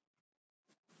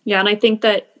 Yeah, and I think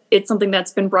that it's something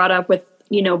that's been brought up with,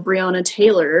 Breonna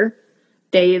Taylor.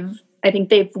 I think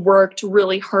they've worked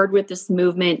really hard with this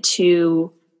movement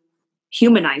to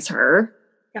humanize her.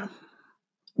 Yeah.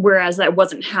 Whereas that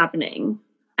wasn't happening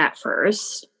at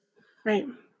first. Right.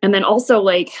 And then also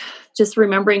just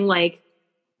remembering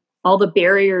all the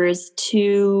barriers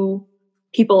to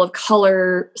people of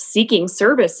color seeking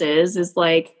services is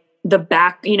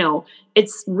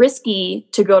it's risky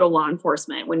to go to law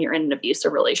enforcement when you're in an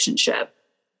abusive relationship,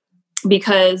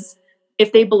 because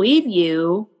if they believe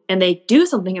you and they do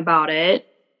something about it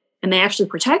and they actually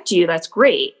protect you, that's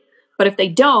great. But if they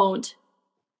don't,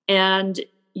 and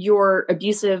your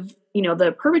abusive,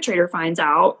 the perpetrator finds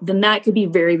out, then that could be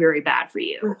very, very bad for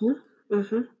you.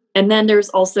 And then there's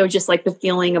also just the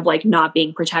feeling of not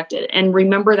being protected. And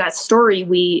remember that story,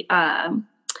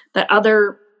 that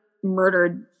other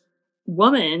murdered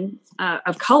woman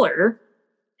of color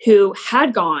who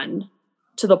had gone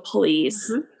to the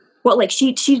police.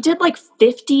 She did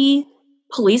 50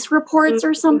 police reports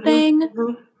or something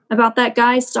about that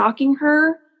guy stalking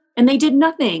her. And they did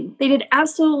nothing. They did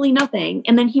absolutely nothing.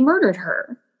 And then he murdered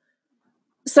her.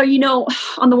 So,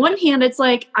 on the one hand, it's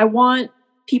I want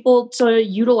people to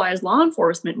utilize law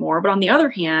enforcement more. But on the other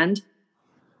hand,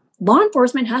 law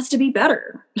enforcement has to be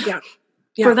better. Yeah.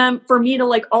 For me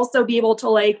to also be able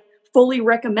to fully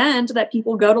recommend that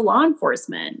people go to law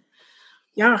enforcement.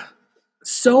 Yeah.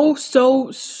 So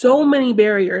many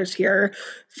barriers here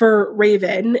for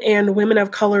Raven and women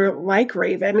of color like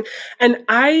Raven. And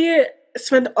I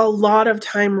spent a lot of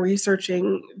time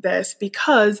researching this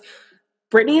because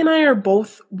Brittany and I are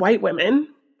both white women,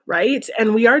 right?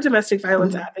 And we are domestic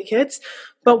violence advocates,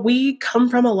 but we come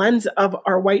from a lens of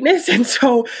our whiteness. And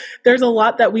so there's a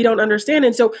lot that we don't understand.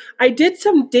 And so I did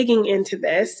some digging into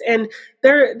this, and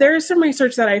there's some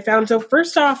research that I found. So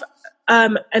first off,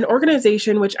 an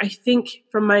organization, which I think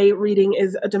from my reading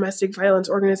is a domestic violence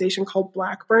organization called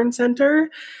Blackburn Center,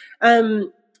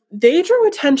 they drew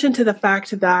attention to the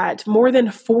fact that more than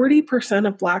 40%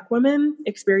 of Black women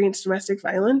experience domestic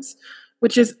violence,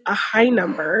 which is a high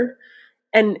number.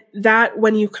 And that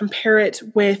when you compare it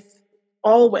with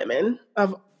all women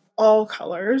of all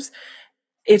colors,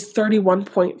 it's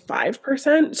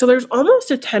 31.5%. So there's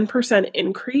almost a 10%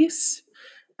 increase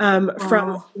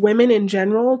from women in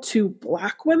general to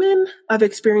Black women of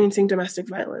experiencing domestic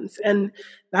violence. And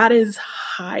that is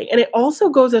high. And it also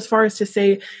goes as far as to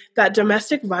say that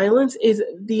domestic violence is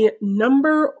the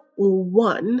number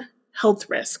one health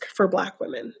risk for Black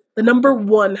women. The number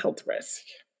one health risk.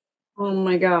 Oh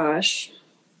my gosh.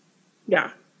 Yeah.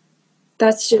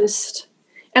 That's just,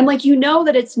 and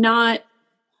that it's not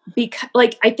because,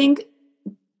 I think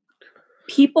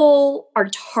people are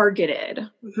targeted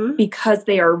because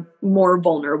they are more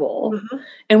vulnerable.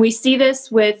 And we see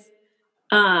this with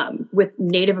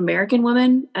Native American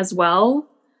women as well.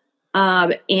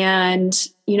 And,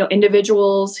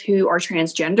 individuals who are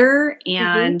transgender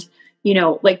and,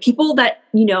 people that,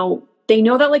 they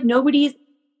know that nobody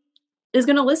is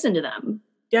going to listen to them.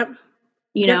 Yep.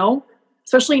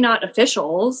 Especially not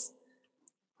officials.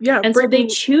 Yeah. And Brittany, so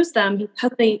they choose them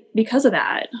because of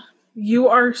that. You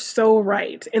are so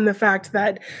right in the fact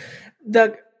that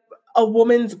a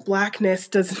woman's blackness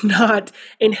does not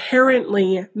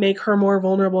inherently make her more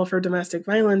vulnerable for domestic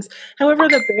violence. However,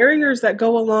 the barriers that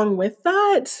go along with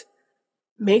that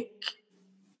make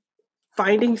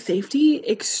finding safety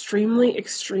extremely,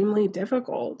 extremely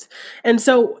difficult. And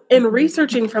so in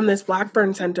researching from this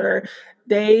Blackburn Center,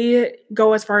 they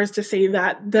go as far as to say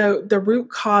that the root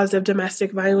cause of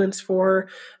domestic violence for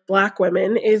Black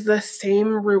women is the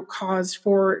same root cause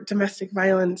for domestic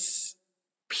violence,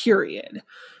 period,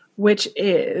 which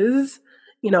is,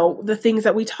 the things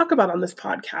that we talk about on this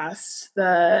podcast,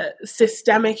 the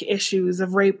systemic issues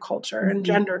of rape culture and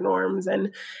gender norms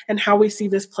and how we see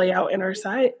this play out in our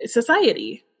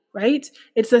society, right?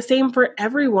 It's the same for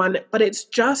everyone, but it's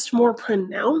just more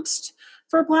pronounced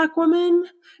for Black women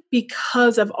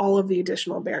because of all of the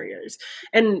additional barriers.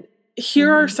 And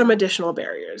here are some additional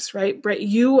barriers, right? Britt,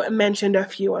 you mentioned a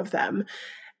few of them.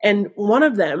 And one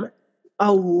of them,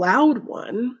 a loud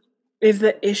one, is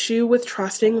the issue with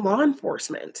trusting law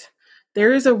enforcement.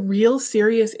 There is a real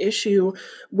serious issue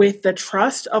with the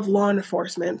trust of law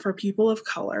enforcement for people of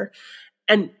color,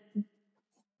 and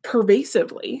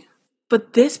pervasively.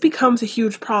 But this becomes a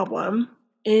huge problem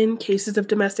in cases of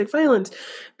domestic violence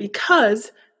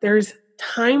because there's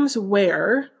times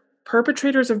where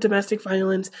perpetrators of domestic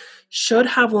violence should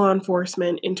have law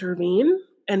enforcement intervene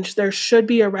and there should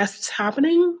be arrests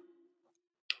happening.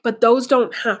 But those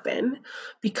don't happen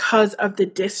because of the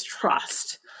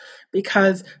distrust.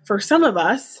 Because for some of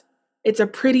us, it's a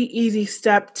pretty easy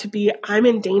step to be, I'm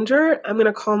in danger, I'm going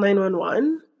to call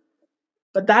 911.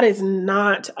 But that is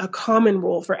not a common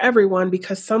rule for everyone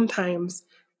because sometimes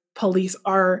police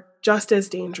are just as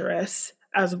dangerous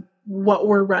as what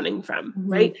we're running from,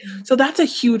 right? So that's a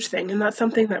huge thing. And that's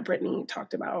something that Brittany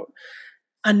talked about.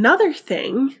 Another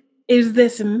thing is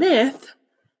this myth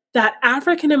that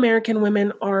African American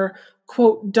women are,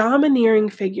 quote, domineering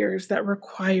figures that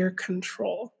require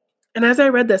control. And as I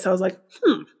read this, I was like,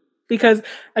 because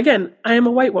again, I am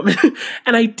a white woman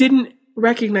and I didn't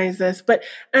recognize this. But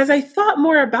as I thought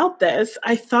more about this,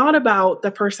 I thought about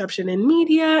the perception in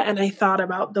media and I thought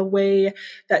about the way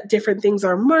that different things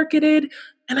are marketed.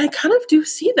 And I kind of do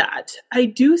see that. I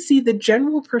do see the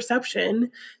general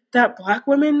perception that Black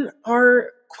women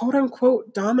are, quote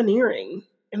unquote, domineering.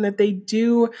 And that they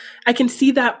do, I can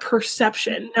see that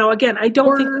perception. Now, again, I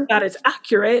don't think that is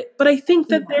accurate, but I think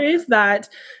that there is that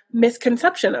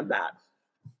misconception of that.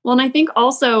 Well, and I think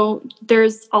also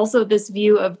there's also this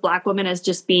view of Black women as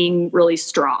just being really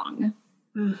strong.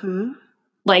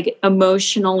 Like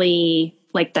emotionally,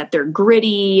 like that they're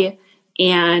gritty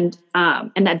and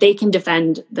that they can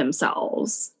defend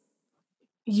themselves.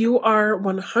 You are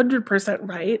 100%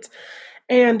 right.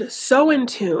 And so in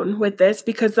tune with this,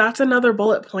 because that's another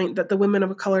bullet point that the Women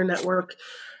of Color Network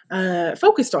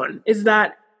focused on, is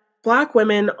that Black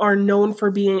women are known for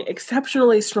being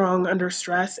exceptionally strong under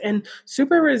stress and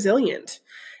super resilient.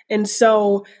 And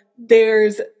so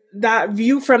there's that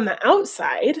view from the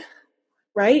outside,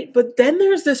 right? But then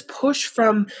there's this push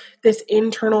from this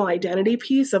internal identity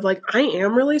piece of like, I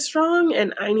am really strong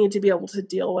and I need to be able to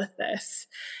deal with this.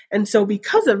 And so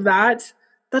because of that,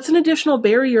 that's an additional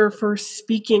barrier for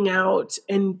speaking out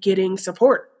and getting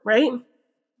support, right?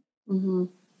 And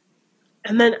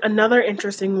then another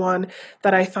interesting one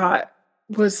that I thought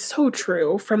was so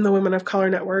true from the Women of Color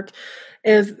Network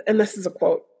is, and this is a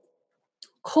quote,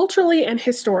 culturally and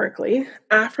historically,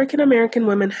 African American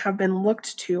women have been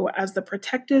looked to as the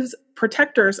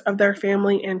protectors of their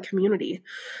family and community.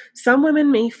 Some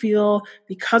women may feel,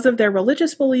 because of their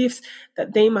religious beliefs,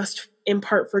 that they must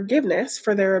impart forgiveness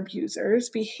for their abusers'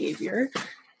 behavior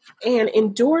and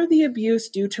endure the abuse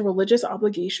due to religious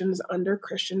obligations under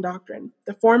Christian doctrine.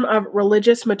 The form of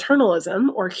religious maternalism,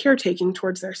 or caretaking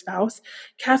towards their spouse,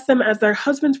 casts them as their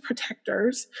husband's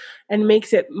protectors and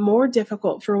makes it more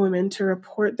difficult for women to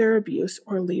report their abuse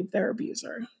or leave their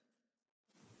abuser.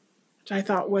 Which I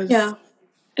thought was... Yeah.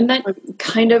 And that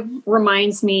kind of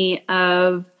reminds me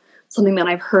of something that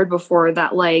I've heard before,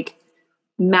 that like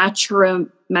matrilineal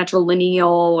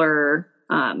or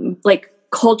like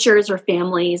cultures or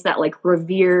families that like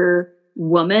revere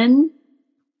women,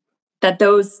 that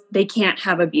those, they can't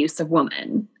have abuse of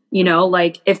women. You know,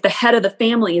 like if the head of the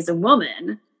family is a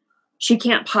woman, she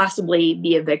can't possibly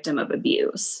be a victim of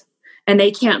abuse. And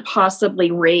they can't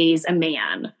possibly raise a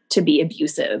man to be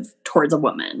abusive towards a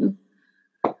woman.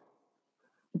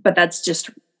 But that's just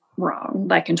wrong.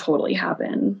 That can totally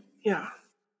happen. Yeah,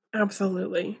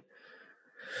 absolutely.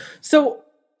 So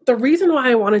the reason why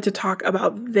I wanted to talk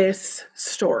about this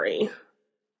story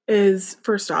is,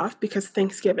 first off, because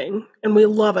Thanksgiving, and we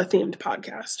love a themed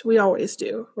podcast. We always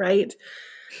do, right?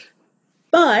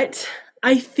 But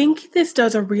I think this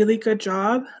does a really good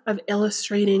job of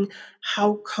illustrating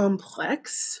how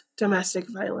complex domestic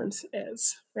violence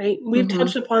is, right? We've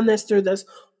touched upon this through this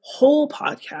whole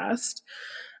podcast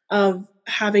of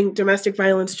having domestic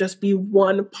violence just be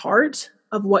one part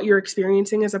of what you're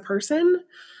experiencing as a person.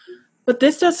 But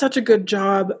this does such a good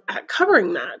job at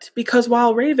covering that, because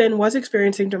while Raven was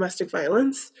experiencing domestic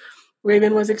violence,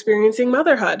 Raven was experiencing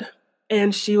motherhood,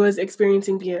 and she was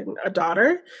experiencing being a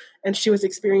daughter, and she was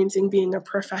experiencing being a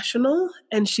professional,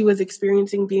 and she was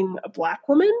experiencing being a Black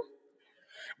woman.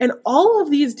 And all of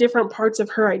these different parts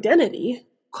of her identity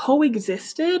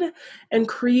coexisted and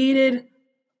created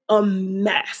a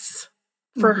mess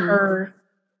for her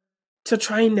to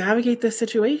try and navigate this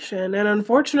situation. And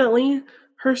unfortunately,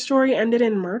 her story ended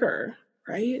in murder,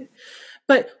 right?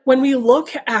 But when we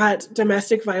look at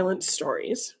domestic violence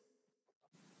stories,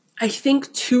 I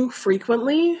think too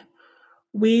frequently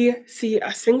we see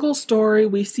a single story,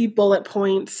 we see bullet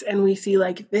points, and we see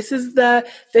like, this is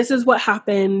what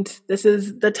happened, this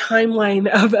is the timeline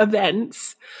of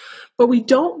events. But we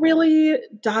don't really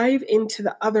dive into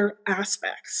the other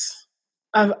aspects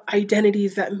of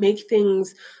identities that make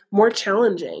things more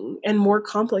challenging and more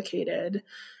complicated.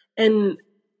 And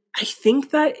I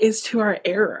think that is to our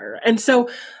error. And so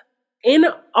in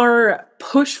our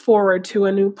push forward to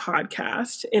a new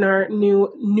podcast, in our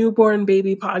new newborn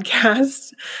baby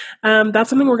podcast, that's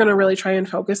something we're going to really try and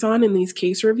focus on in these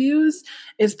case reviews,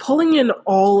 is pulling in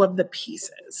all of the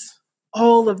pieces,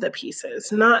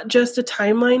 not just a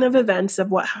timeline of events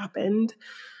of what happened,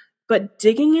 but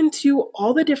digging into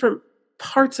all the different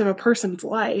parts of a person's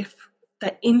life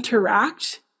that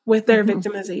interact with their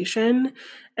victimization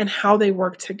and how they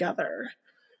work together.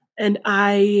 And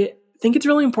I think it's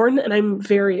really important, and I'm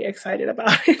very excited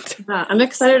about it. I'm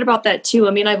excited about that too.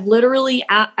 I mean, I've literally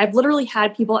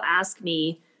had people ask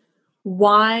me,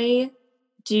 why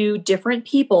do different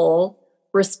people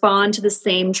respond to the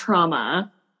same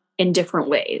trauma in different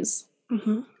ways?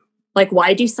 Like,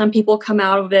 why do some people come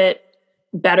out of it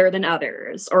better than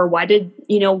others? Or why did,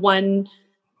 one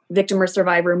victim or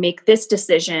survivor make this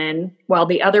decision while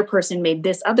the other person made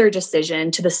this other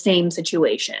decision to the same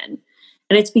situation?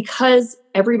 And it's because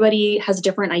everybody has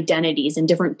different identities and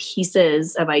different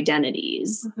pieces of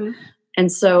identities.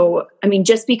 And so, I mean,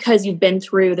 just because you've been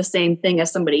through the same thing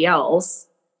as somebody else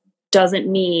doesn't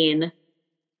mean,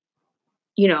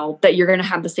 that you're going to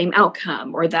have the same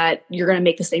outcome or that you're going to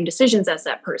make the same decisions as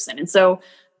that person. And so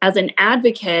as an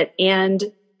advocate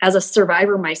and as a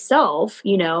survivor myself,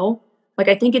 like,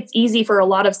 I think it's easy for a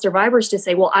lot of survivors to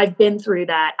say, well, I've been through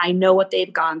that. I know what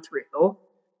they've gone through,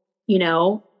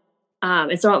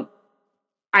 and so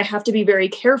I have to be very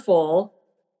careful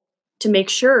to make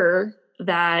sure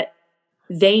that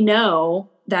they know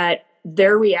that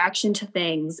their reaction to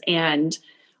things and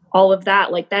all of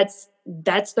that, like, that's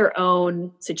their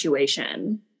own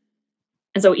situation.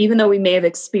 And so even though we may have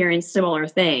experienced similar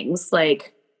things,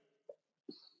 like,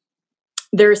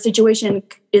 their situation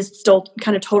is still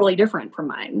kind of totally different from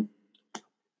mine.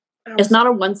 It's not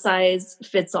a one size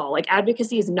fits all. Like,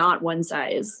 advocacy is not one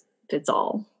size fits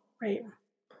all. Right.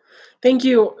 Thank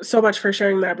you so much for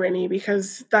sharing that, Brittany,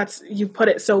 because you put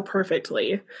it so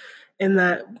perfectly, in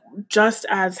that just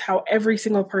as how every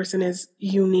single person is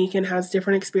unique and has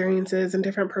different experiences and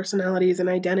different personalities and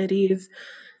identities,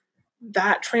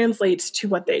 that translates to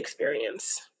what they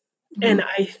experience. And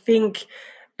I think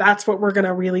that's what we're going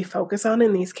to really focus on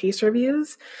in these case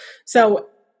reviews. So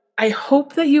I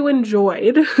hope that you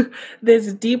enjoyed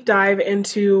this deep dive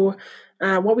into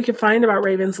what we could find about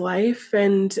Raven's life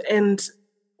and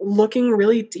looking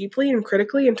really deeply and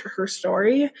critically into her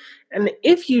story. And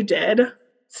if you did,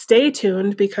 stay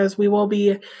tuned, because we will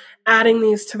be adding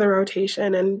these to the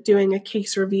rotation and doing a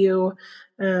case review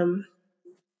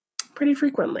pretty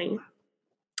frequently.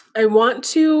 I want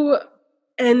to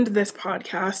end this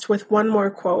podcast with one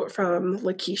more quote from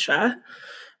Lakeisha,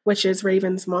 which is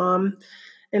Raven's mom.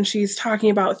 And she's talking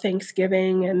about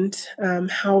Thanksgiving and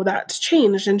how that's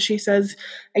changed. And she says,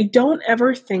 "I don't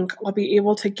ever think I'll be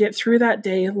able to get through that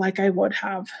day like I would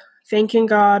have. Thanking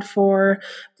God for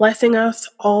blessing us,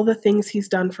 all the things he's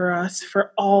done for us,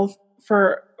 for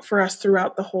us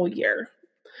throughout the whole year.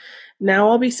 Now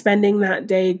I'll be spending that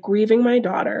day grieving my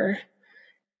daughter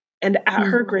and at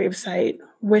her gravesite,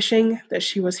 wishing that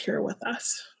she was here with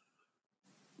us."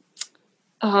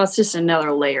 Oh, it's just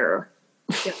another layer.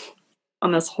 Yeah.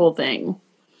 On this whole thing.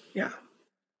 Yeah,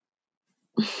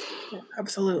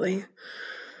 absolutely.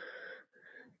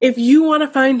 If you want to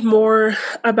find more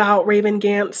about Raven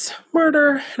Gant's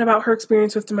murder and about her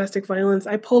experience with domestic violence,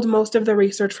 I pulled most of the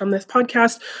research from this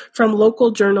podcast from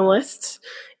local journalists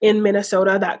in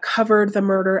Minnesota that covered the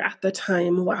murder at the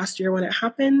time last year when it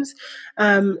happened.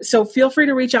 So feel free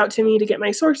to reach out to me to get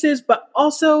my sources, but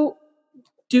also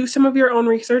do some of your own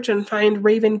research and find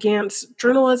Raven Gant's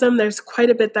journalism. There's quite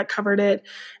a bit that covered it,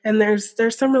 and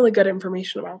there's some really good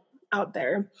information out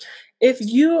there. If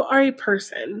you are a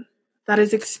person that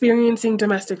is experiencing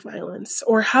domestic violence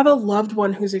or have a loved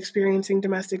one who's experiencing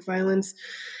domestic violence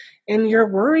and you're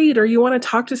worried or you want to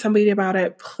talk to somebody about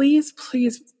it, please,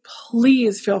 please,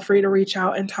 please feel free to reach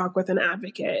out and talk with an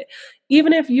advocate.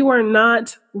 Even if you are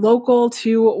not local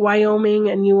to Wyoming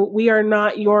and we are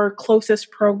not your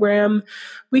closest program,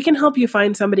 we can help you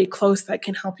find somebody close that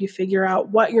can help you figure out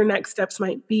what your next steps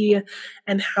might be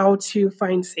and how to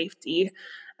find safety.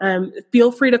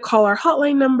 Feel free to call our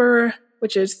hotline number,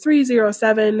 which is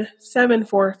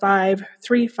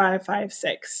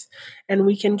 307-745-3556. And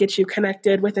we can get you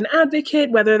connected with an advocate,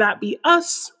 whether that be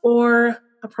us or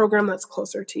a program that's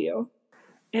closer to you.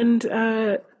 And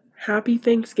happy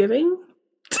Thanksgiving.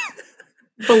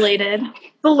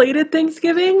 Belated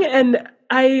Thanksgiving. And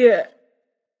I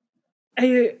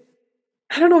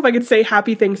don't know if I could say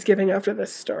happy Thanksgiving after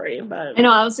this story, but I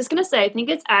know, I was just going to say, I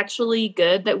think it's actually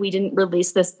good that we didn't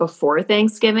release this before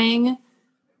Thanksgiving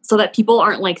so that people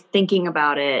aren't like thinking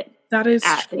about it that is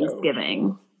at true.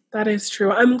 Thanksgiving. That is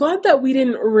true. I'm glad that we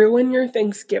didn't ruin your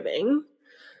Thanksgiving.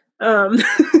 I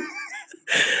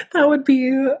would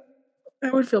feel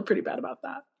pretty bad about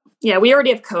that. Yeah, we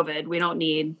already have COVID. We don't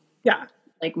need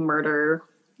like murder.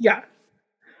 Yeah.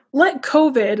 Let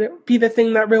COVID be the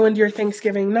thing that ruined your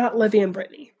Thanksgiving, not Livy and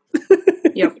Brittany.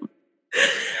 Yep.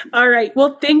 All right.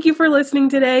 Well, thank you for listening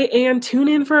today, and tune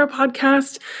in for a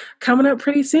podcast coming up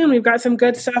pretty soon. We've got some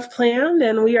good stuff planned,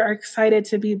 and we are excited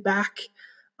to be back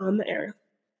on the air.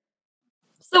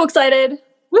 So excited.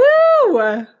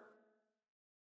 Woo!